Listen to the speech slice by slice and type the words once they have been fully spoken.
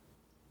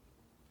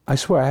I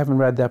swear I haven't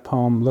read that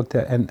poem, looked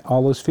at, and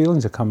all those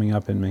feelings are coming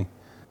up in me.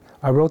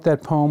 I wrote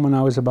that poem when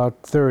I was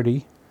about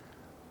 30.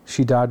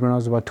 She died when I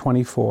was about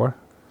 24,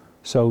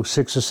 so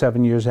 6 or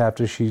 7 years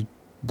after she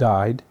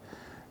died.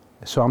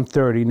 So I'm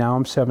 30, now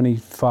I'm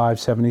 75,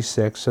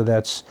 76, so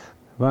that's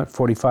about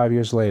 45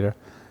 years later.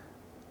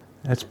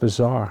 That's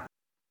bizarre.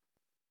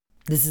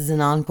 This is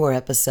an encore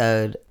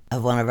episode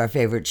of one of our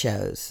favorite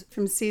shows.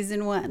 From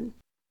season 1.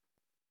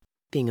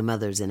 Being a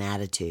mother's an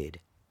attitude,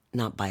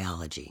 not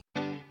biology.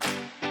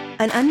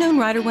 An unknown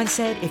writer once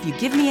said, if you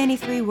give me any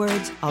 3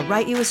 words, I'll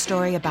write you a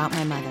story about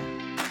my mother.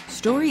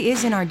 Story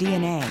is in our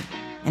DNA,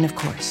 and of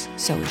course,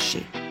 so is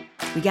she.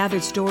 We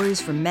gathered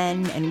stories from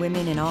men and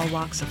women in all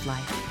walks of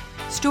life.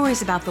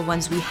 Stories about the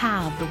ones we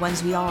have, the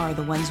ones we are,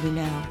 the ones we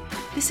know.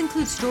 This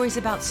includes stories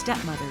about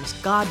stepmothers,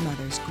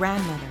 godmothers,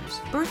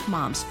 grandmothers, birth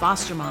moms,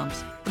 foster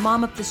moms, the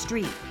mom up the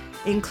street.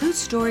 It includes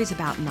stories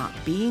about not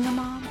being a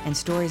mom and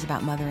stories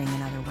about mothering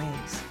in other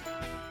ways.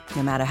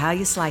 No matter how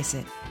you slice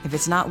it, if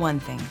it's not one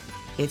thing,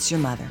 it's your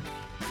mother.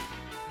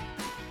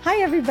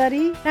 Hi,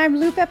 everybody. I'm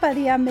Lupe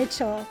Padilla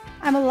Mitchell.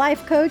 I'm a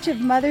life coach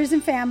of mothers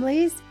and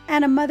families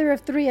and a mother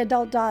of 3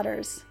 adult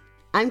daughters.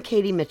 I'm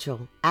Katie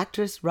Mitchell,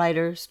 actress,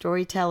 writer,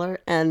 storyteller,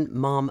 and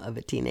mom of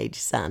a teenage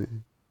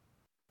son.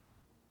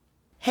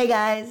 Hey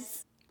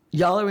guys,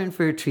 y'all are in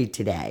for a treat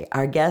today.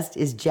 Our guest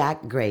is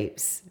Jack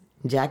Grapes.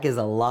 Jack is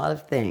a lot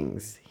of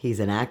things. He's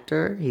an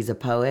actor, he's a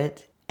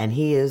poet, and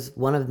he is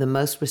one of the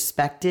most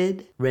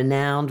respected,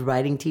 renowned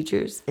writing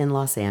teachers in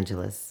Los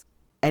Angeles.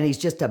 And he's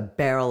just a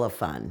barrel of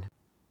fun.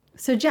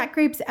 So Jack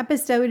Grapes'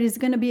 episode is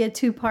going to be a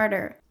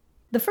 2-parter.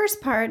 The first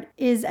part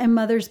is a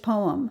mother's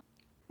poem.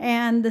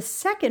 And the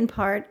second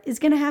part is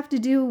going to have to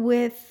do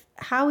with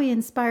how he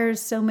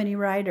inspires so many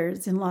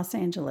writers in Los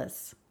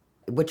Angeles.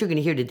 What you're going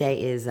to hear today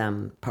is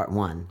part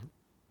 1.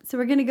 So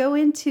we're going to go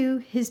into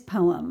his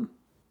poem.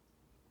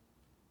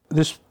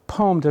 This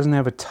poem doesn't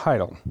have a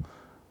title,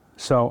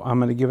 so I'm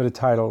going to give it a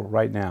title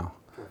right now.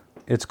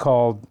 It's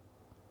called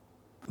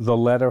The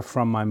Letter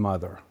from My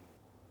Mother.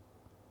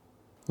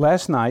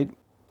 Last night,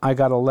 I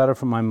got a letter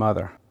from my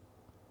mother.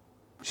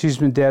 She's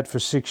been dead for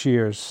 6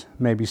 years,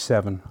 maybe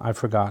 7, I've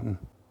forgotten.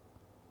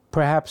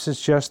 Perhaps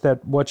it's just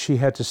that what she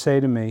had to say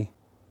to me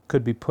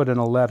could be put in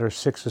a letter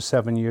 6 or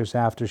 7 years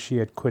after she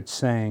had quit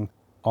saying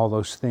all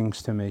those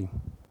things to me.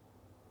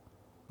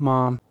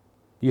 Mom,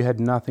 you had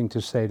nothing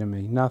to say to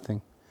me,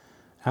 nothing,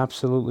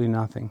 absolutely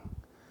nothing.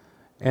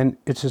 And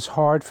it's as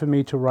hard for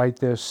me to write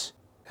this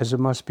as it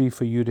must be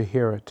for you to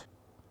hear it.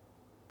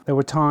 There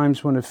were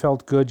times when it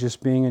felt good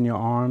just being in your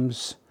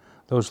arms,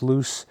 those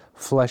loose,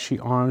 fleshy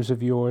arms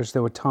of yours.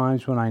 There were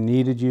times when I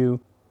needed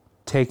you,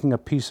 taking a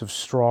piece of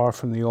straw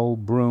from the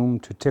old broom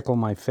to tickle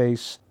my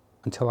face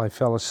until I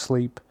fell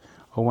asleep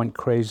or went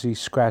crazy,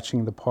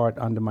 scratching the part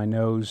under my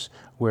nose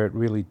where it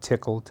really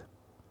tickled.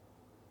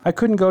 I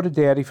couldn't go to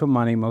Daddy for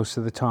money most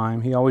of the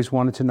time. He always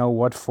wanted to know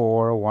what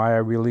for or why I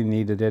really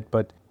needed it,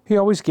 but he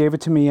always gave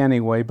it to me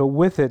anyway, but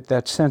with it,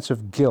 that sense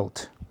of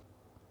guilt.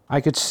 I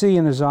could see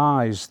in his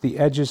eyes the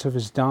edges of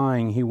his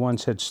dying he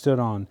once had stood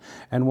on,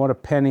 and what a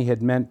penny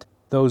had meant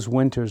those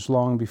winters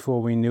long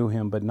before we knew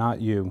him, but not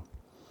you.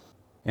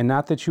 And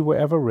not that you were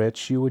ever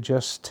rich, you were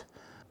just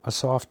a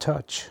soft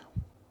touch.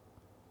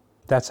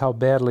 That's how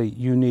badly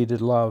you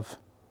needed love.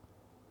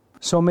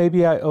 So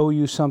maybe I owe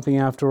you something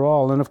after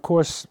all, and of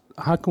course,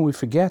 how can we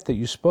forget that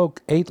you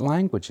spoke 8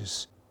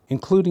 languages,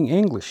 including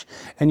English,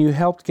 and you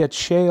helped get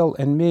Shale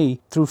and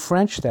me through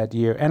French that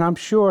year, and I'm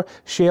sure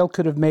Shale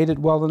could have made it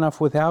well enough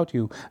without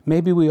you.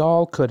 Maybe we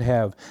all could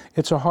have.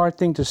 It's a hard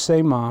thing to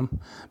say, Mom,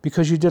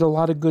 because you did a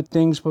lot of good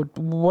things, but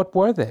what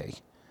were they?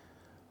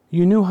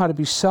 You knew how to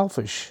be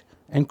selfish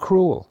and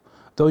cruel,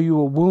 though you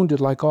were wounded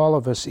like all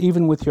of us,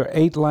 even with your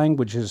 8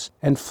 languages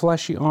and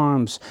fleshy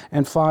arms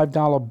and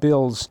 $5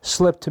 bills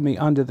slipped to me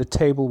under the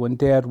table when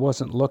Dad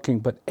wasn't looking.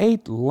 But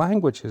 8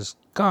 languages,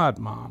 God,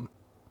 Mom.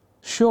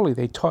 Surely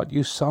they taught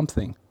you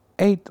something.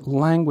 8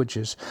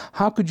 languages.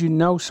 How could you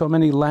know so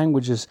many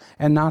languages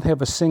and not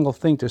have a single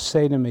thing to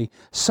say to me?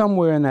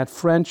 Somewhere in that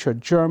French or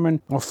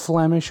German or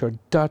Flemish or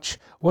Dutch,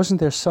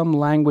 wasn't there some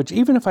language,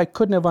 even if I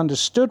couldn't have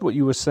understood what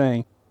you were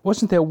saying,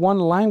 wasn't there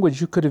one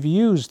language you could have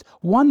used?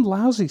 One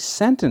lousy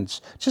sentence,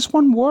 just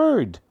one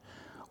word.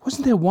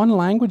 Wasn't there one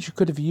language you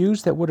could have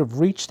used that would have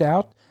reached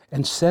out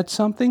and said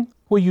something?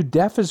 Were you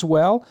deaf as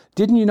well?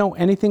 Didn't you know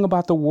anything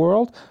about the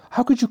world?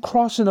 How could you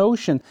cross an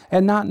ocean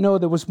and not know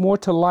there was more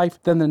to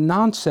life than the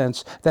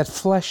nonsense that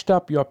fleshed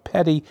up your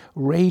petty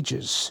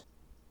rages?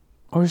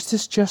 Or is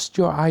this just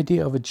your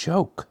idea of a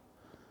joke?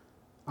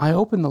 I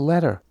opened the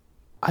letter.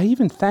 I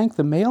even thanked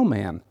the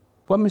mailman.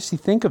 What must he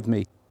think of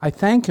me? I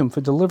thank him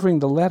for delivering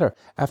the letter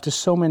after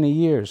so many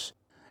years.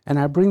 And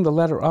I bring the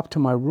letter up to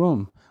my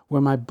room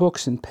where my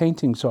books and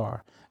paintings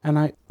are. And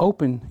I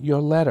open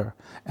your letter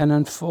and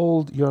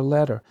unfold your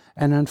letter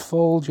and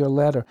unfold your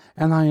letter.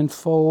 And I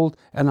unfold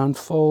and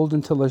unfold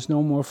until there's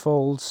no more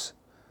folds.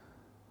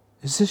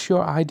 Is this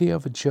your idea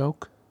of a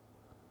joke?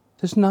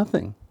 There's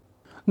nothing.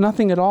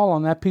 Nothing at all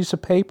on that piece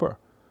of paper.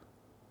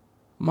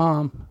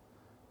 Mom,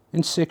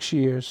 in 6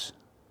 years,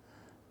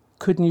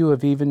 couldn't you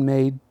have even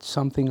made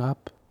something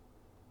up?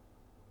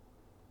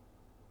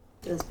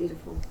 That's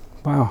beautiful.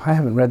 Wow, I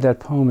haven't read that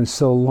poem in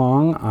so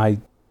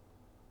long.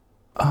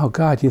 Oh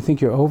God, you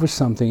think you're over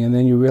something and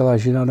then you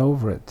realize you're not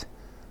over it.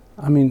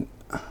 I mean,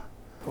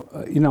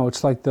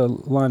 it's like the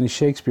line in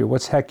Shakespeare,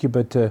 what's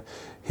Hecuba to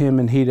him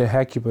and he to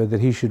Hecuba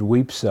that he should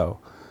weep so?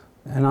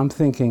 And I'm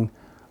thinking,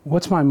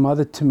 what's my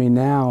mother to me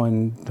now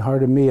and her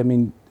to me? I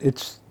mean,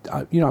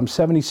 I'm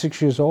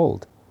 76 years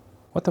old.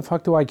 What the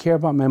fuck do I care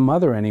about my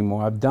mother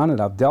anymore? I've done it,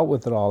 I've dealt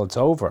with it all, it's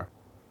over.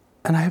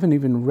 And I haven't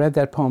even read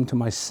that poem to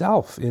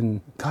myself in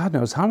God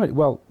knows how many,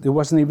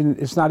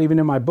 it's not even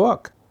in my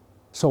book.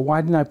 So why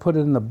didn't I put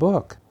it in the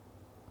book?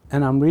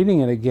 And I'm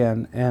reading it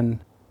again, and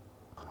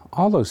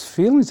all those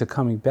feelings are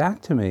coming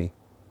back to me.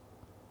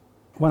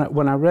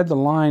 When I read the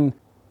line,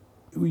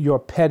 your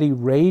petty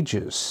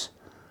rages,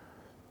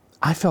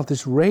 I felt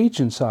this rage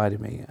inside of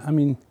me. I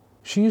mean,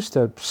 she used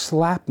to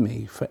slap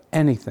me for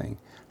anything.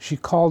 She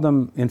called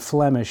them in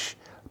Flemish,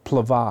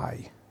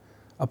 plavai.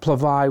 A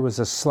plavai was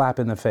a slap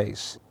in the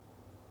face.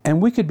 And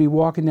we could be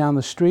walking down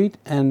the street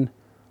and,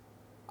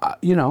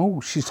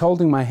 she's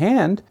holding my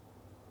hand,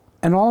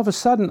 and all of a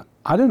sudden,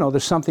 I don't know,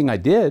 there's something I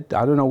did.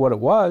 I don't know what it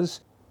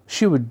was.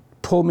 She would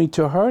pull me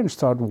to her and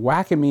start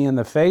whacking me in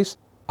the face.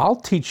 I'll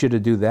teach you to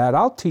do that.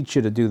 I'll teach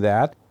you to do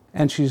that.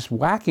 And she's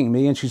whacking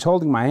me and she's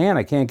holding my hand.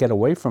 I can't get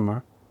away from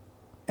her.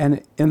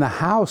 And in the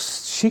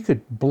house, she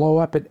could blow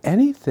up at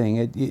anything.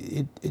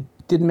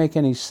 It didn't make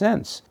any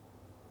sense.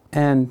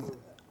 And,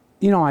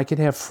 I could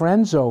have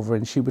friends over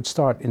and she would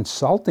start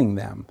insulting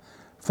them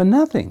for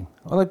nothing.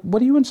 Like,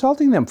 what are you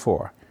insulting them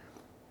for?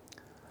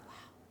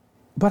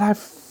 But I've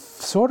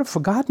sort of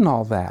forgotten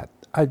all that.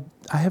 I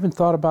haven't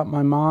thought about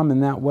my mom in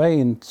that way.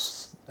 And,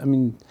 I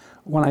mean,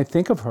 when I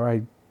think of her,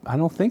 I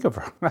don't think of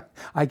her.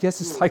 I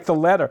guess it's like the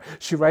letter.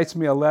 She writes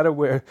me a letter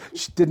where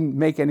she didn't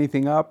make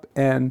anything up,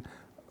 and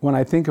when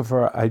I think of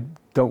her, I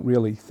don't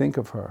really think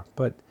of her.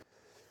 But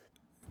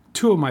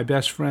two of my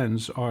best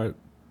friends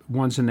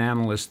one's an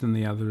analyst and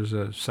the other's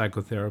a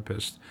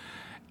psychotherapist.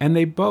 And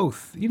they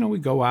both, we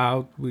go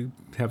out, we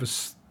have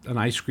an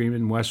ice cream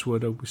in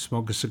Westwood, or we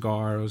smoke a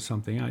cigar or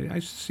something. I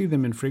see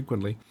them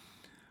infrequently.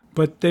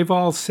 But they've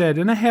all said,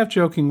 in a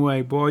half-joking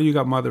way, boy, you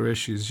got mother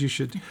issues.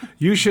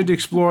 You should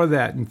explore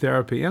that in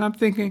therapy. And I'm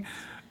thinking,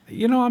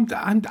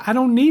 I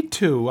don't need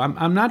to.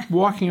 I'm not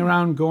walking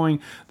around going,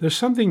 there's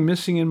something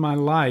missing in my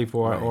life,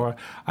 or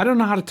I don't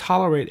know how to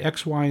tolerate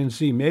X, Y, and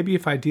Z. Maybe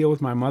if I deal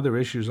with my mother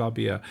issues, I'll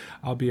be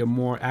a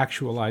more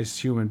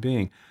actualized human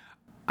being.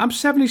 I'm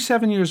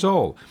 77 years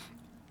old.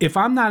 If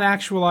I'm not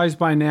actualized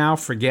by now,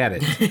 forget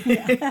it.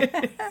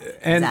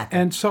 Exactly.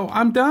 And so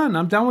I'm done.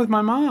 I'm done with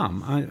my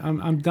mom.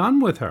 I'm done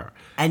with her.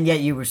 And yet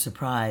you were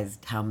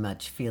surprised how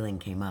much feeling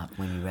came up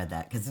when you read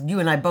that. Because you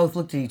and I both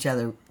looked at each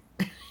other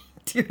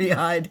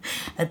teary-eyed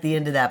at the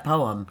end of that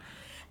poem.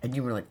 And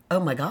you were like, oh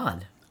my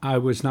God. I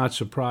was not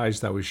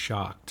surprised. I was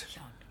shocked.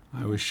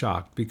 I was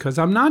shocked because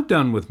I'm not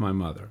done with my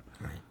mother.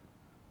 Right.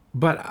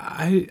 But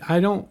I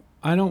don't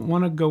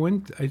want to go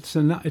into it's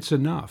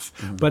enough.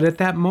 Mm-hmm. But at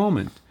that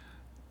moment,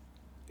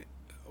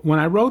 when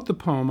I wrote the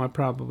poem, I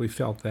probably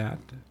felt that.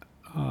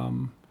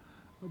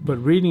 But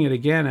reading it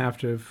again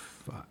after,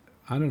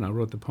 I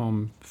wrote the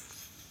poem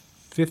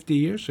 50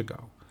 years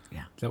ago.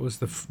 Yeah. That was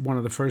one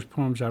of the first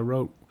poems I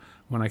wrote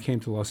when I came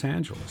to Los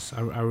Angeles.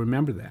 I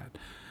remember that.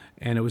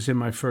 And it was in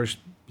my first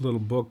little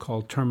book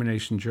called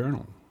Termination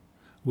Journal,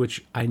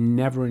 which I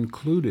never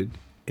included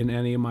in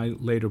any of my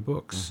later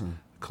books, mm-hmm.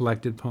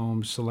 Collected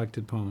poems,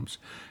 selected poems,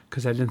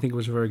 because I didn't think it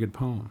was a very good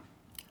poem.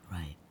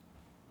 Right.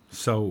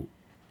 So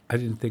I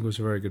didn't think it was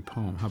a very good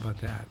poem. How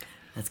about that?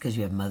 That's because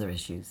you have mother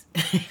issues.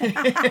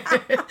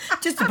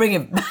 Just to bring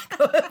it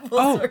back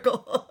full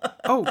circle.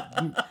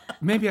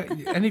 Maybe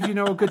any of you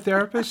know a good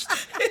therapist?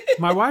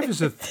 My wife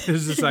is a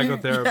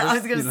psychotherapist. Yeah, I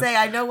was going to say,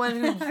 I know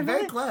one who's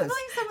very close. I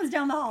believe someone's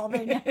down the hall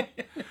right now.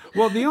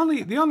 Well, the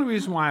only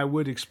reason why I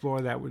would explore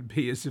that would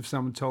be is if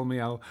someone told me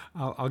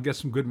I'll get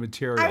some good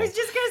material. I was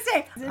just going to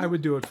say. I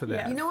would do it for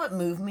that. You know what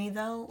moved me,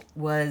 though,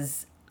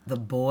 was the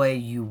boy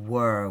you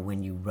were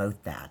when you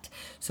wrote that.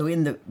 So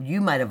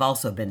you might have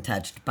also been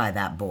touched by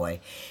that boy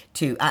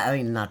too. I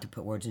mean, not to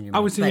put words in your mouth.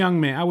 I was a young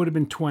man. I would have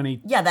been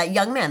 20. Yeah, that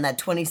young man, that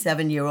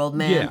 27-year-old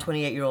man, Yeah.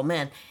 28-year-old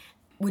man,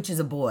 which is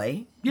a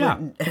boy. Yeah.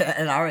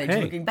 At our age,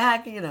 Hey. looking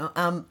back,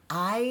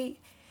 I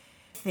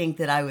think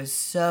that I was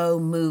so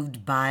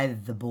moved by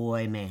the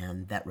boy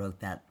man that wrote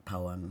that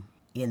poem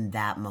in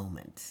that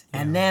moment.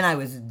 Yeah. And then I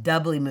was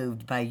doubly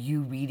moved by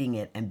you reading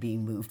it and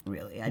being moved,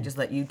 really. I just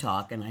let you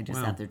talk, and I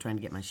just sat there trying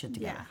to get my shit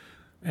together.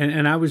 Yeah.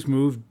 And I was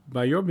moved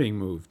by your being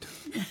moved.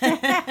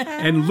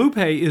 And Lupe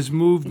is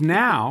moved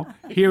now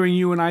hearing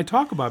you and I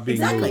talk about being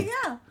Exactly. moved.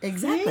 Yeah.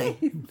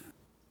 Exactly.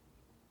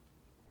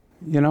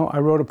 I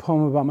wrote a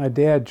poem about my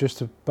dad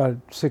just about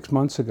 6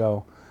 months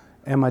ago,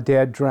 and my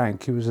dad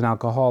drank. He was an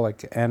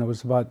alcoholic, and it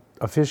was about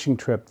a fishing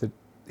trip that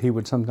he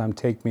would sometimes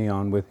take me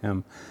on with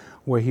him,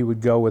 where he would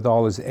go with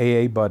all his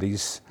AA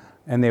buddies,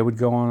 and they would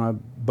go on a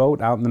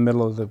boat out in the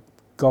middle of the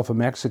Gulf of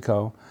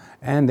Mexico,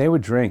 And they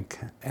would drink.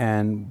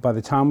 And by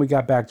the time we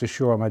got back to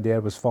shore, my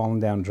dad was falling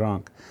down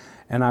drunk.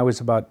 And I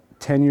was about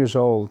 10 years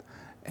old,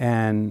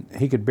 and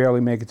he could barely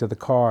make it to the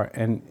car.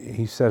 And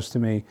he says to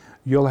me,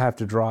 "You'll have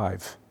to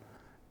drive."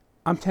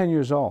 I'm 10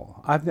 years old.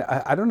 I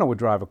don't know what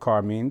drive a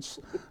car means.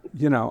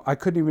 You know, I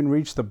couldn't even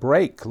reach the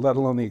brake, let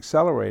alone the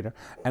accelerator.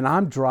 And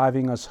I'm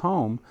driving us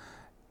home.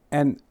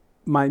 And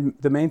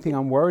the main thing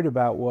I'm worried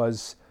about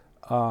was,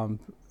 are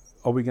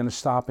we going to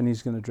stop and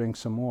he's going to drink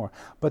some more?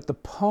 But the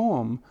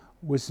poem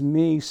was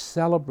me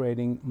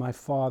celebrating my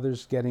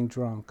father's getting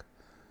drunk.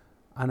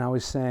 And I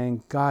was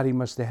saying, God, he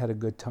must have had a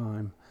good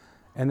time.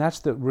 And that's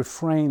the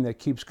refrain that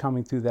keeps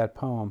coming through that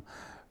poem.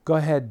 Go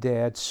ahead,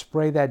 Dad,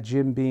 spray that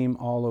Jim Beam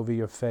all over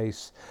your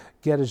face.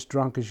 Get as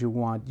drunk as you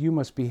want. You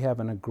must be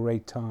having a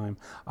great time.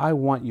 I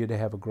want you to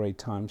have a great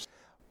time.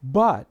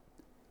 But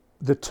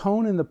the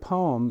tone in the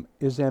poem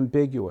is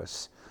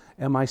ambiguous.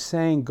 Am I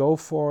saying go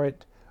for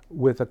it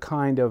with a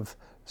kind of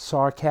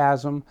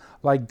sarcasm?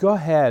 Like, go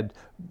ahead,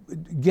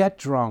 get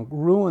drunk,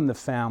 ruin the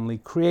family,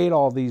 create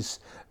all these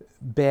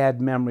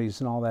bad memories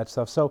and all that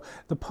stuff. So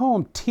the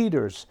poem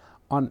teeters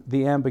on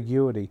the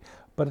ambiguity,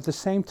 but at the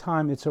same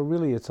time, it's a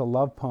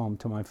love poem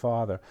to my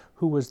father,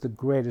 who was the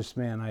greatest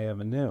man I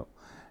ever knew.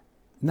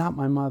 Not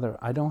my mother.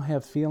 I don't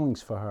have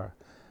feelings for her.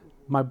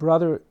 My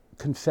brother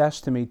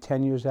confessed to me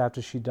 10 years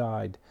after she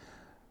died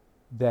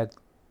that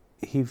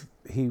he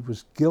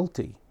was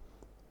guilty,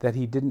 that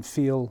he didn't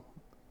feel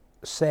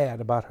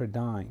sad about her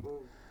dying.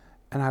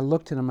 And I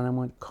looked at him and I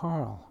went,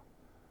 Carl,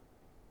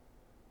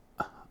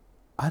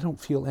 I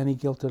don't feel any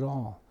guilt at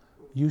all.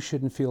 You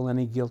shouldn't feel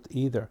any guilt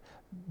either,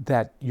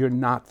 that you're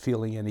not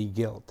feeling any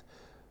guilt.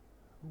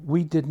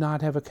 We did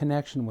not have a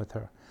connection with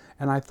her.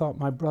 And I thought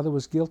my brother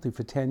was guilty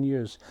for 10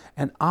 years.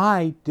 And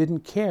I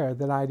didn't care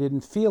that I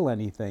didn't feel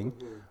anything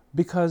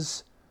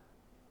because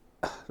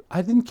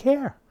I didn't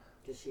care.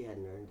 Because she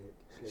hadn't earned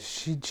it.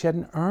 She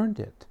hadn't earned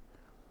it.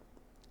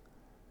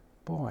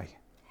 Boy.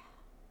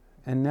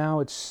 And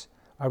now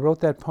I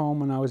wrote that poem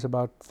when I was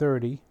about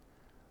 30.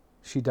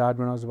 She died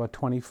when I was about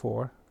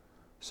 24.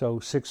 So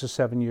 6 or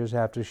 7 years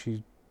after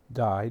she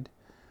died.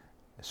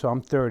 So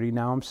I'm 30,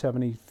 now I'm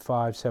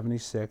 75,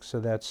 76, so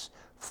that's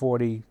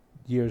 40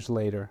 years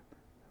later,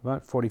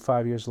 about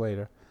 45 years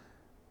later.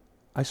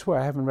 I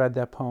swear I haven't read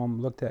that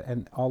poem, looked at,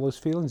 and all those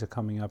feelings are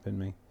coming up in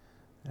me.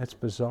 That's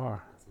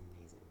bizarre. That's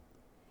amazing.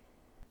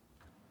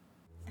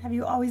 Have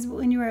you always,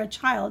 when you were a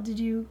child, did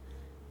you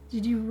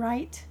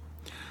write?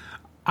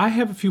 I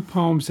have a few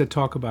poems that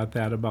talk about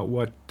that, about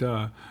what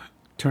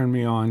turned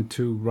me on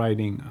to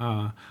writing.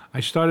 I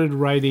started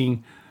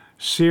writing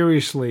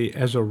seriously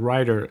as a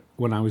writer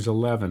when I was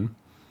 11,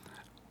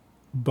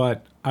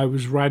 but I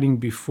was writing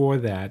before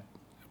that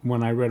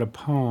when I read a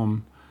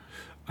poem.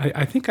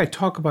 I think I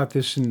talk about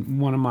this in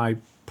one of my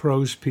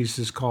prose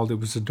pieces called It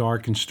Was a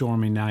Dark and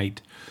Stormy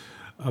Night,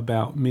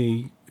 about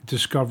me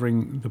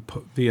discovering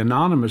the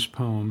anonymous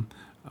poem,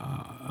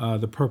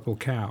 The Purple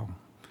Cow.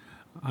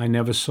 I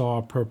never saw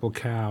a purple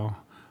cow,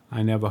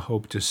 I never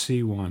hoped to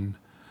see one,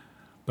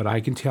 but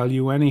I can tell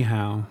you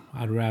anyhow,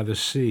 I'd rather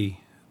see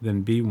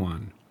than be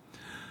one.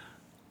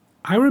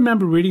 I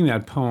remember reading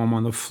that poem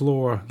on the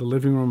floor, the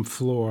living room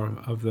floor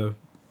of the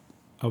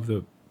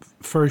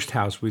first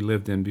house we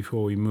lived in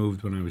before we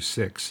moved when I was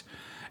 6.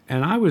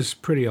 And I was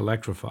pretty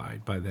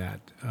electrified by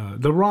that.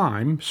 The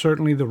rhyme,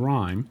 certainly the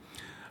rhyme,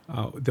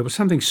 there was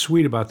something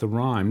sweet about the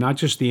rhyme, not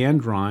just the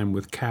end rhyme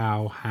with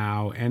cow,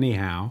 how,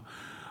 anyhow,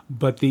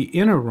 but the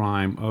inner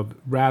rhyme of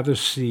rather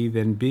see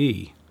than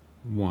be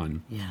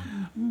one. Yeah.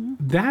 Mm-hmm.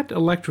 That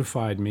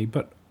electrified me,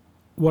 but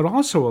what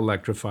also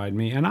electrified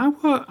me, and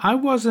I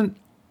wasn't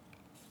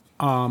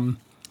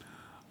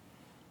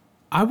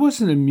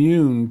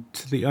immune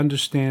to the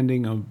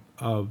understanding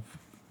of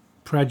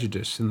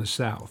prejudice in the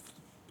South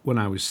when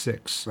I was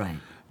 6. Right.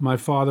 My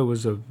father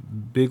was a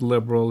big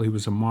liberal. He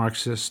was a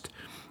Marxist.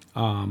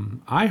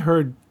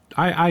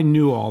 I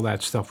knew all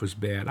that stuff was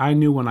bad. I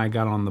knew when I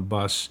got on the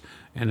bus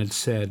and it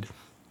said,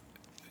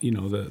 you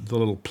know, the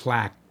little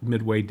plaque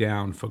midway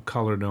down for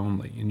colored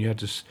only, and you had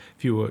to,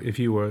 if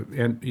you were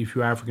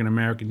African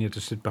American, you had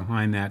to sit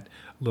behind that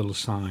little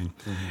sign.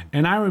 Mm-hmm.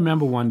 And I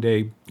remember one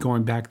day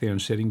going back there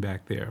and sitting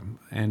back there,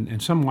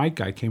 and some white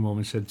guy came over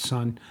and said,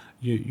 "Son,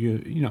 you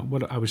know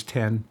what? I was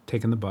 10,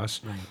 taking the bus.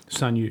 Right.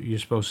 Son, you're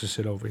supposed to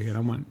sit over here." And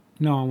I went,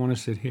 "No, I want to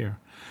sit here."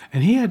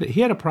 And he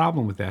had a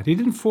problem with that. He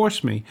didn't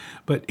force me,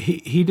 but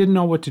he didn't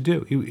know what to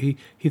do.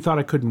 He thought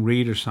I couldn't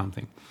read or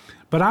something.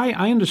 But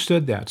I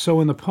understood that.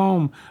 So in the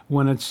poem,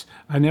 when it's,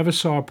 I never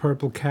saw a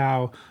purple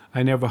cow,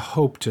 I never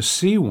hoped to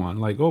see one,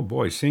 like, oh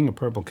boy, seeing a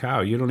purple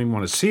cow, you don't even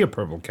want to see a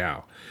purple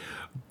cow.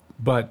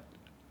 But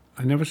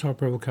I never saw a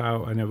purple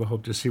cow, I never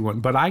hoped to see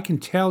one. But I can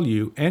tell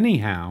you,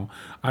 anyhow,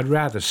 I'd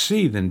rather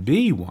see than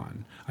be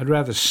one. I'd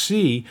rather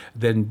see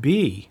than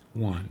be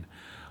one.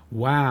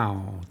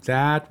 Wow,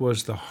 that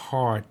was the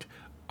heart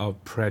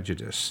of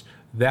prejudice.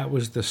 That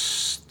was the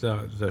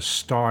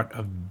start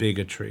of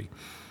bigotry.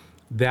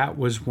 That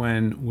was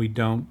when we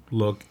don't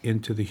look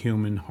into the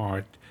human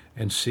heart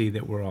and see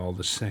that we're all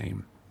the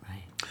same.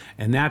 Right.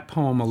 And that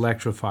poem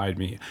electrified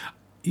me.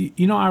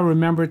 You know, I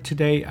remember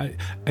today,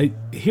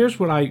 here's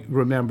what I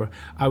remember.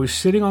 I was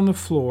sitting on the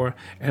floor,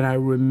 and I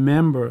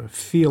remember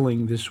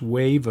feeling this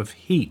wave of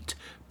heat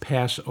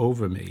pass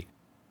over me.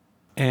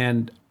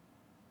 And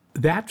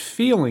that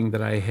feeling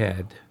that I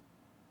had,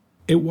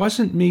 it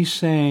wasn't me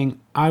saying,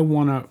 I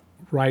want to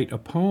write a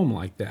poem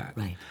like that.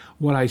 Right.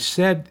 What I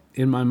said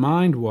in my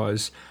mind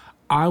was,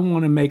 I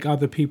want to make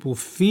other people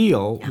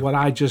feel what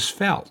I just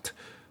felt.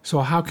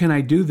 So how can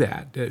I do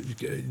that?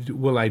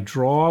 Will I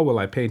draw? Will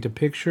I paint a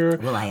picture?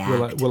 Will I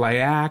act? Will I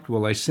act?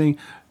 Will I sing?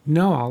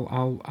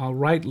 No, I'll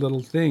write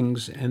little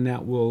things, and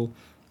that will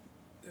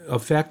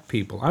affect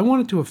people. I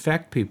wanted to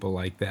affect people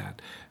like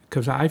that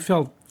because I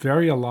felt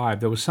very alive.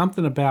 There was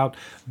something about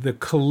the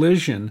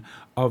collision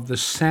of the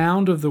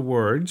sound of the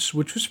words,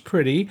 which was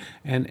pretty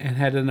and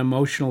had an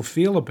emotional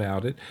feel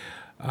about it.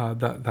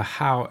 The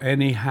how,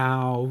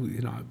 anyhow,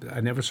 you know,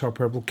 I never saw a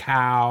purple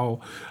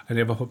cow. I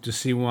never hope to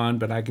see one,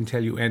 but I can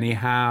tell you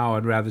anyhow,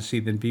 I'd rather see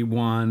than be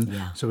one.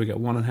 Yeah. So we got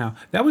one and how.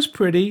 That was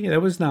pretty.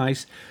 That was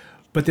nice.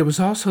 But there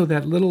was also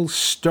that little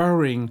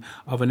stirring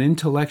of an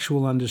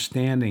intellectual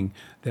understanding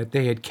that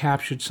they had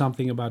captured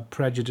something about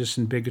prejudice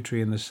and bigotry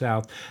in the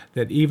South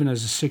that even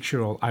as a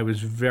 6-year-old, I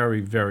was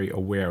very, very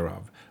aware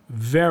of.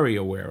 Very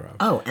aware of.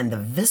 Oh, and the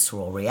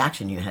visceral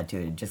reaction you had to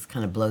it just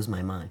kind of blows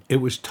my mind. It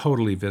was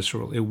totally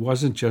visceral. It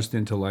wasn't just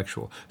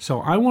intellectual. So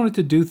I wanted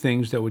to do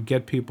things that would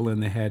get people in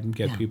the head and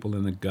get people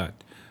in the gut.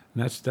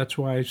 And that's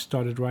why I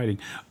started writing.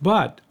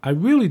 But I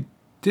really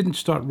didn't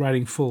start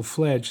writing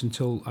full-fledged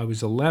until I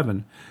was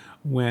 11,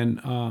 when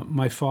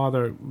my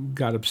father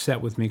got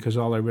upset with me because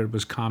all I read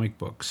was comic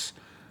books.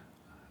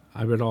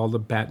 I read all the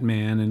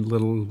Batman and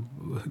little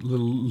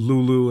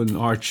Lulu and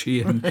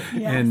Archie and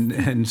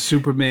and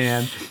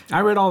Superman.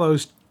 I read all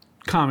those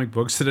comic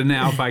books that are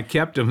now, if I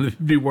kept them,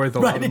 it'd be worth a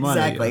lot of money.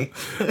 Exactly.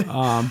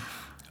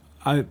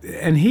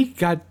 And he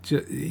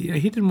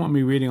didn't want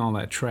me reading all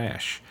that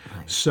trash.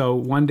 Right. So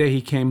one day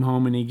he came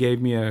home and he gave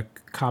me a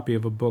copy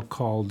of a book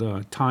called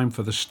Time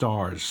for the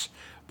Stars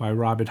by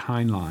Robert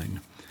Heinlein,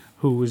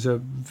 who was a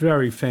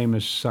very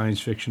famous science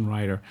fiction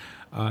writer.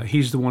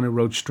 He's the one who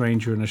wrote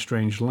Stranger in a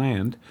Strange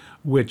Land,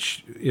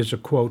 which is a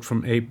quote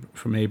from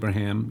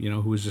Abraham, you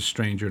know, who is a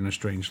stranger in a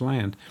strange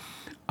land.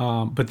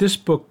 But this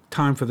book,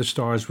 Time for the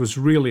Stars, was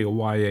really a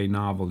YA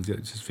novel.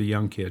 It's for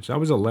young kids. I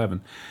was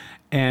 11.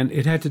 And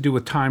it had to do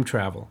with time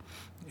travel.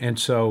 And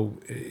so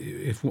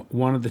if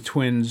one of the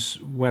twins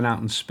went out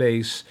in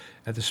space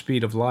at the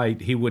speed of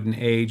light, he wouldn't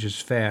age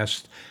as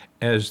fast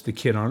as the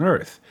kid on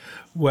Earth.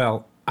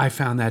 Well, I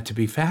found that to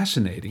be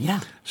fascinating.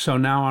 Yeah. So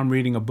now I'm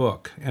reading a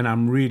book, and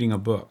I'm reading a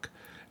book.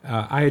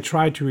 I had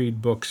tried to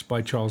read books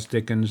by Charles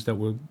Dickens that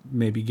were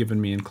maybe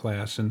given me in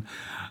class, and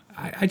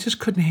I just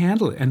couldn't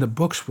handle it. And the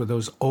books were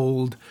those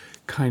old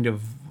kind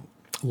of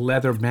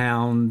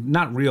leather-bound,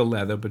 not real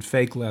leather, but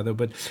fake leather,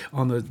 but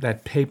on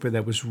that paper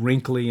that was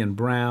wrinkly and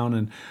brown.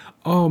 And,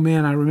 oh,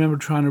 man, I remember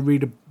trying to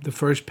read the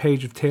first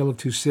page of Tale of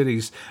Two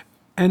Cities,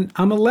 and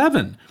I'm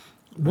 11.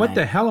 What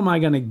the hell am I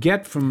going to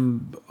get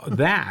from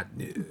that?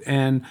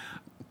 And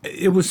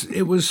it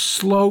was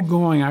slow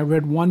going. I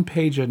read one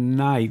page a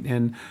night,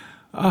 and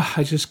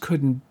I just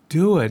couldn't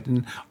do it.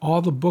 And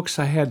all the books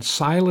I had,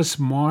 Silas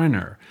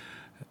Marner.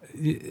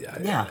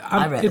 Yeah,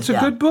 I read it. It's a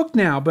good book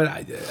now,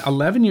 but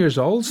 11 years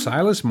old,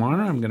 Silas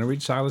Marner. I'm going to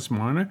read Silas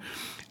Marner.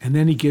 And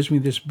then he gives me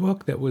this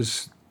book that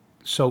was,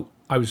 so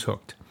I was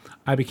hooked.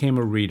 I became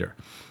a reader.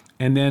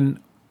 And then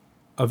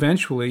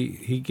eventually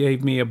he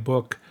gave me a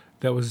book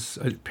that was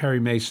a Perry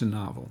Mason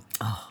novel.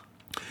 Oh.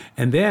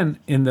 And then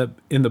in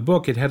the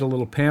book, it had a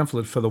little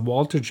pamphlet for the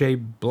Walter J.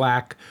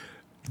 Black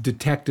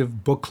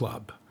Detective Book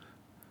Club,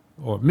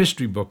 or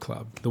Mystery Book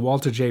Club, the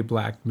Walter J.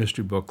 Black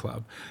Mystery Book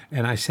Club.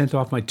 And I sent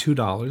off my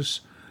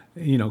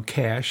 $2,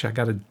 cash. I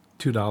got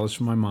 $2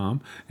 from my mom,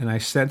 and I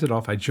sent it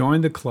off. I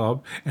joined the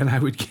club, and I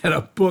would get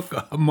a book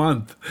a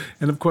month.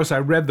 And of course, I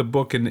read the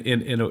book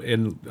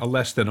in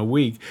less than a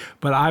week.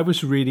 But I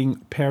was reading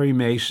Perry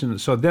Mason.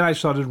 So then I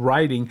started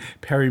writing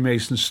Perry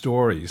Mason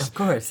stories. Of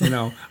course.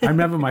 I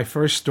remember my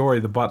first story,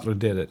 The Butler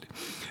Did It.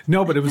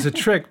 No, but it was a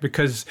trick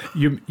because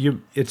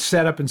it's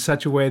set up in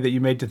such a way that you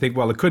made to think,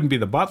 well, it couldn't be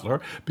the butler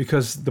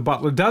because the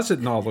butler does it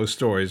in all those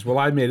stories. Well,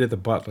 I made it the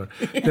butler.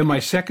 Then my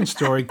second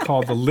story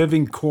called The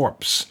Living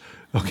Corpse.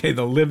 Okay,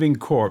 The Living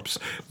Corpse.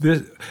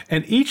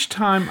 And each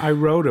time I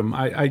wrote them,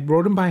 I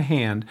wrote them by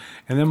hand,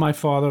 and then my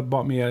father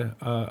bought me a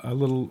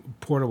little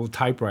portable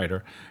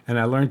typewriter, and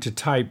I learned to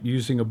type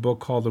using a book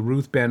called The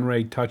Ruth Ben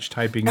Ray Touch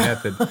Typing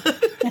Method.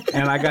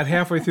 And I got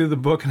halfway through the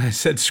book, and I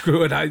said,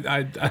 screw it,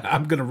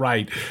 I'm going to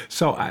write.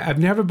 So I've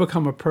never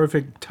become a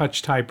perfect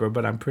touch typer,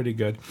 but I'm pretty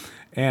good.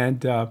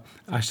 And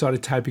I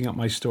started typing up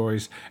my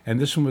stories, and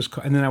this one was,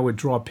 and then I would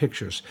draw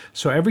pictures.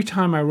 So every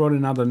time I wrote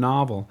another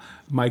novel,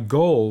 my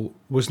goal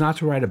was not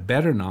to write a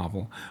better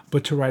novel,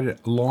 but to write a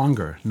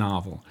longer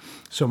novel.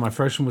 So my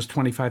first one was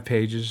 25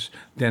 pages,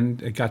 then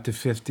it got to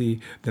 50,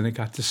 then it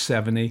got to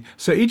 70.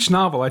 So each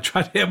novel I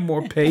tried to have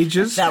more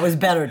pages. That was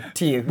better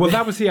to you. Well,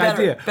 that was the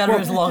idea. Better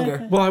is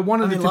longer. Well, I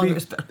wanted it to longer be.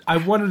 is better. I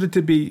wanted it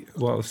to be.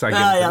 Well, let's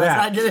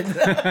not get into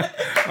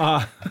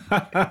that.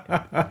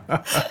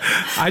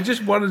 I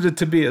just wanted it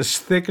to be as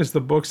thick as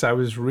the books I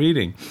was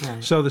reading.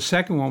 Right. So the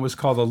second one was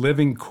called A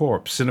Living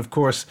Corpse, and of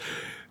course,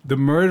 the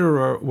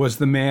murderer was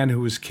the man who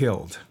was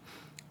killed,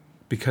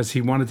 because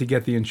he wanted to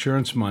get the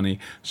insurance money,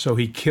 so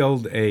he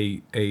killed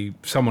a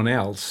someone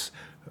else,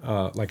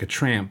 like a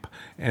tramp,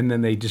 and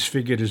then they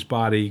disfigured his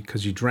body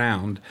because he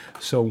drowned.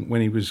 So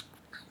when he was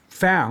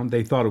found,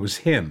 they thought it was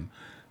him.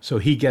 So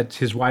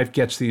his wife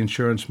gets the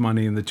insurance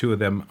money, and the two of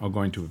them are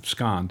going to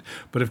abscond.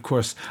 But of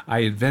course, I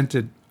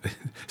invented.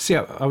 See,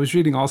 I was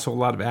reading also a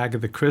lot of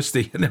Agatha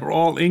Christie, and they were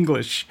all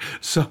English.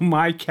 So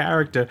my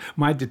character,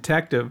 my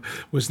detective,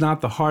 was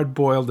not the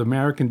hard-boiled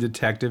American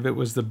detective. It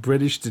was the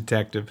British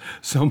detective.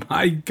 So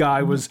my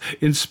guy was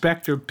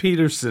Inspector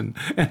Peterson,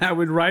 and I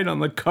would write on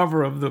the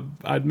cover of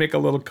I'd make a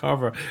little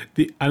cover,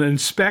 an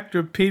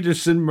Inspector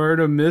Peterson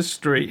murder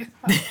mystery.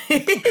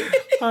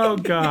 Oh,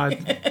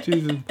 God.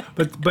 Jesus.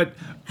 But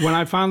when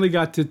I finally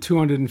got to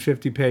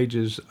 250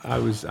 pages, I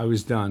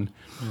was done.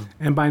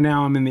 And by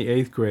now I'm in the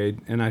 8th grade,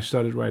 and I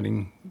started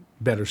writing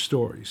better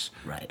stories.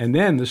 Right. And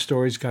then the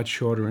stories got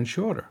shorter and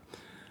shorter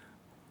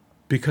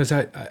because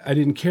I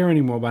didn't care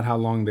anymore about how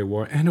long they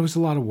were, and it was a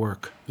lot of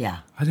work.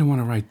 Yeah. I didn't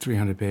want to write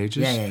 300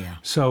 pages. Yeah.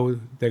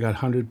 So they got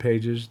 100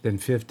 pages, then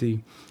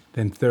 50,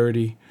 then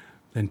 30,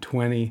 then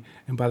 20.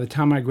 And by the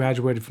time I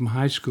graduated from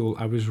high school,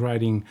 I was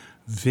writing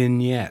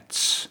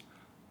vignettes.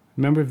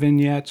 Remember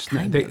vignettes?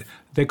 Kind of.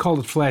 They call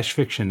it flash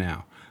fiction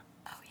now.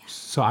 Oh, yeah.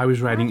 So I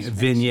was writing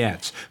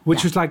vignettes,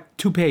 which was like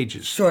 2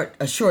 pages.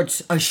 A short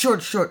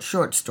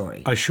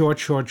story. A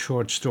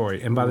short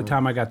story. And by the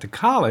time I got to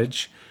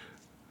college,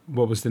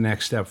 what was the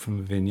next step from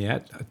a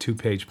vignette? A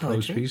 2-page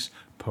prose piece,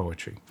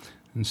 poetry.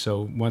 And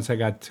so once I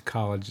got to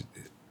college,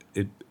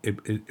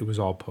 it was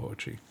all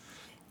poetry.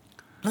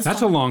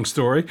 That's a long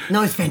story.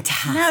 No, it's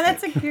fantastic. No,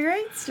 that's a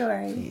great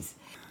story.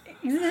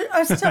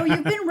 So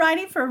you've been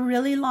writing for a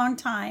really long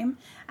time,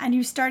 and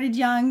you started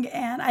young,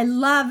 and I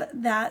love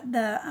that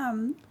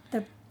the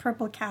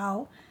purple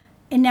cow,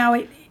 and now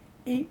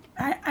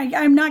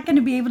I'm not going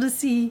to be able to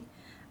see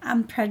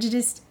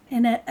Prejudiced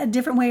in a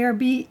different way or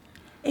be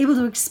able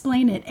to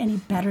explain it any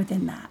better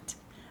than that.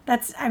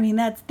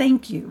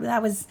 Thank you.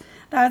 That's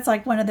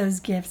like one of those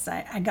gifts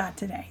I got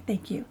today.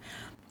 Thank you.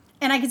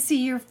 And I could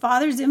see your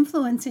father's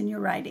influence in your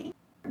writing.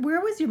 Where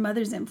was your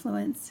mother's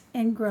influence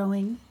in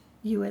growing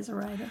you as a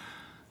writer?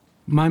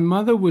 My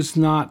mother was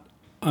not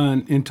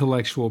an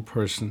intellectual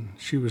person.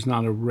 She was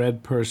not a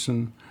read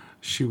person.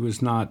 She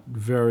was not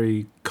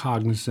very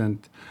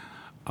cognizant.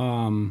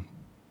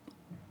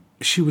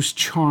 She was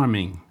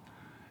charming,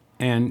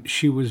 and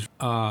she was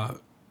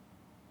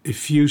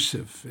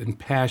effusive and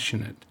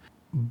passionate.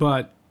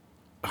 But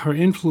her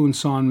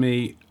influence on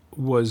me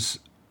was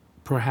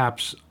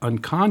perhaps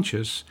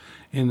unconscious,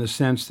 in the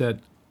sense that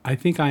I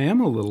think I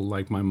am a little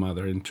like my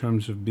mother in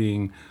terms of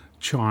being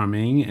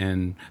charming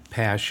and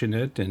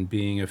passionate and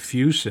being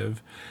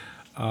effusive.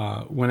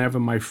 Whenever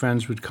my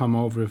friends would come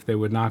over, if they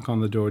would knock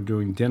on the door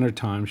during dinner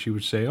time, she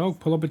would say, "Oh,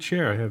 pull up a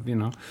chair,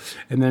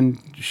 and then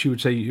she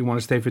would say, "You want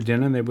to stay for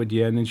dinner?" And they would,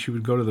 yeah. And then she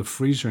would go to the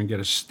freezer and get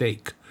a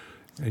steak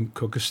and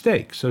cook a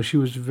steak. So she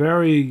was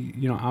very,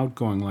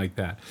 outgoing like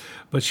that.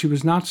 But she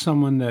was not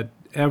someone that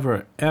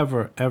ever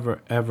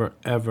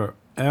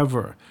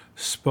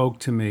spoke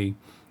to me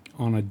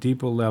on a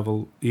deeper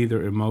level,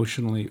 either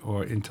emotionally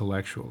or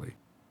intellectually.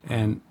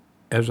 And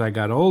as I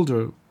got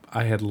older,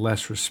 I had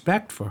less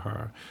respect for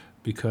her,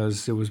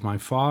 because it was my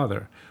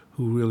father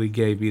who really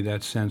gave me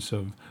that sense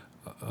of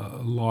a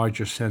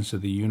larger sense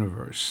of the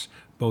universe,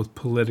 both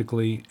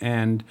politically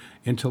and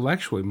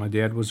intellectually. My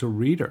dad was a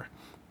reader.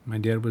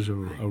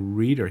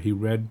 He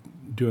read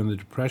during the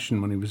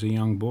Depression when he was a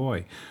young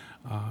boy.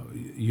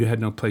 You had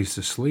no place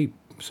to sleep,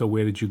 so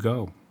where did you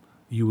go?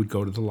 You would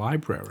go to the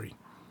library.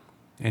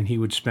 And he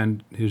would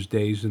spend his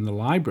days in the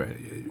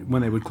library.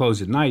 When they would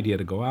close at night, he had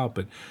to go out,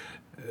 but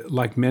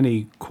like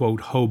many,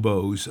 quote,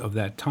 hobos of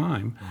that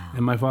time. Wow.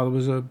 And my father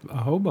was a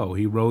hobo.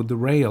 He rode the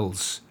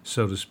rails,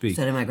 so to speak.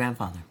 So did my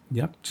grandfather.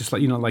 Yep, just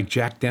like, like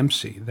Jack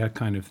Dempsey, that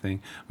kind of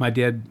thing. My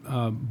dad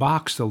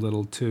boxed a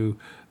little to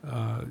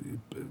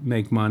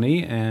make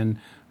money, and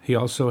he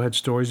also had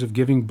stories of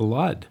giving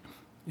blood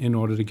in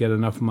order to get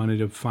enough money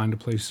to find a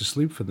place to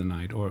sleep for the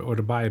night or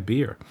to buy a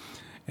beer.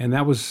 And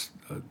that was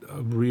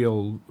a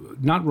real,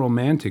 not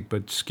romantic,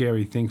 but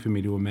scary thing for me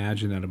to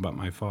imagine that about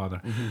my father.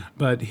 Mm-hmm.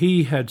 But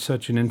he had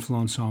such an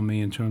influence on me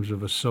in terms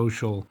of a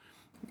social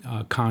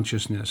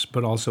consciousness,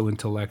 but also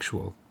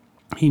intellectual.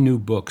 He knew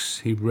books.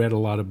 He read a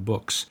lot of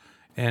books.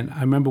 And I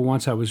remember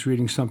once I was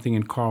reading something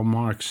in Karl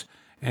Marx,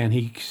 and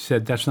he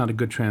said, "That's not a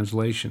good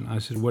translation." I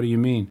said, "What do you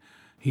mean?"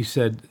 he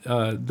said,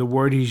 the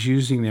word he's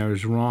using there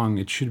is wrong.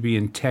 It should be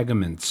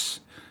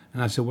integuments.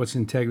 And I said, what's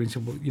integument? He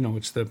said, well,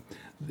 it's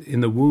in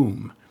the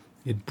womb.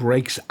 It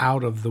breaks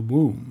out of the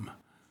womb.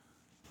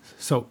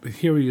 So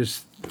here he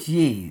is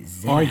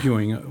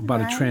arguing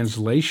about a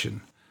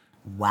translation.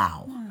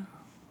 Wow.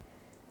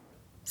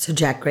 So,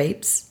 Jack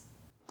Grapes?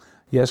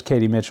 Yes,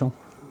 Katie Mitchell?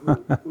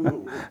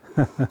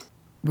 We're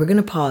going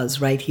to pause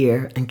right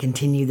here and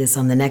continue this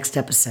on the next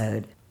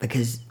episode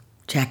because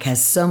Jack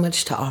has so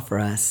much to offer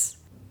us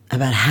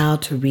about how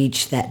to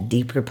reach that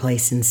deeper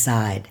place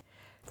inside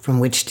from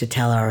which to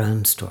tell our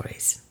own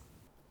stories.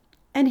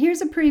 And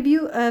here's a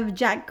preview of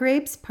Jack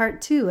Grapes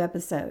Part 2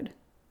 episode.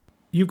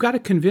 You've got to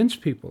convince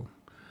people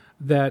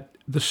that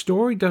the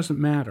story doesn't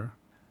matter,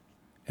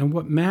 and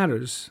what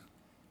matters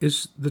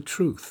is the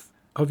truth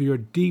of your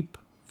deep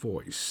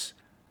voice,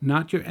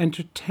 not your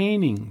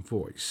entertaining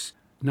voice,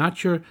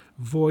 not your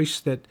voice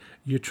that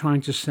you're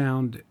trying to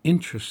sound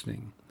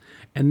interesting.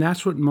 And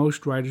that's what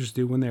most writers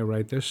do when they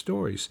write their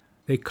stories.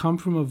 They come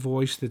from a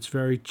voice that's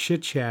very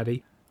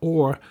chit-chatty,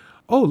 or,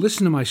 oh,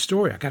 listen to my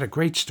story. I got a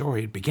great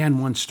story. It began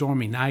one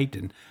stormy night,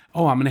 and,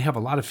 oh, I'm going to have a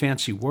lot of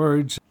fancy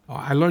words. Oh,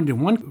 I learned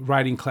in one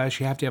writing class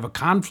you have to have a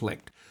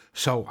conflict,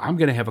 so I'm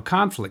going to have a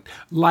conflict.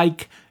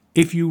 Like,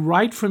 if you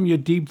write from your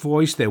deep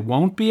voice, there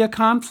won't be a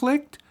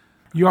conflict.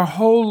 Your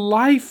whole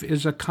life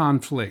is a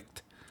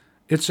conflict.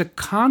 It's a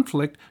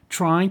conflict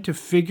trying to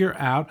figure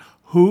out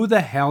who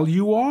the hell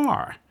you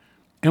are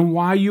and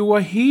why you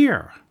are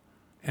here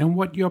and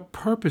what your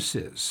purpose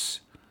is,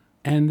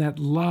 and that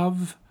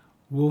love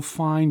will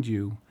find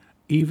you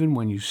even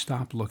when you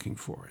stop looking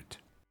for it.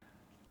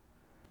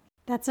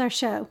 That's our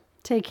show.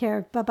 Take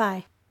care.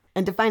 Bye-bye.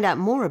 And to find out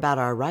more about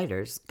our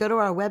writers, go to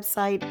our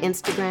website,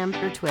 Instagram,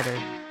 or Twitter.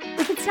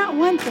 If it's not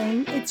one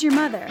thing, it's your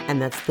mother. And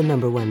that's the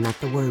number one, not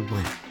the word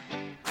one.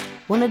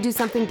 Want to do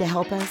something to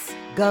help us?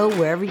 Go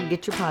wherever you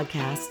get your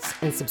podcasts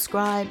and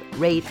subscribe,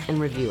 rate, and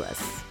review us.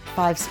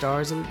 5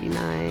 stars would be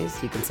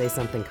nice. You can say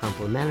something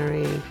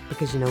complimentary,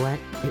 because you know what?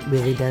 It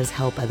really does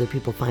help other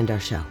people find our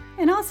show.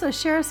 And also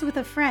share us with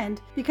a friend,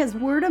 because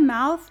word of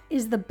mouth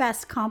is the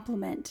best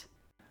compliment.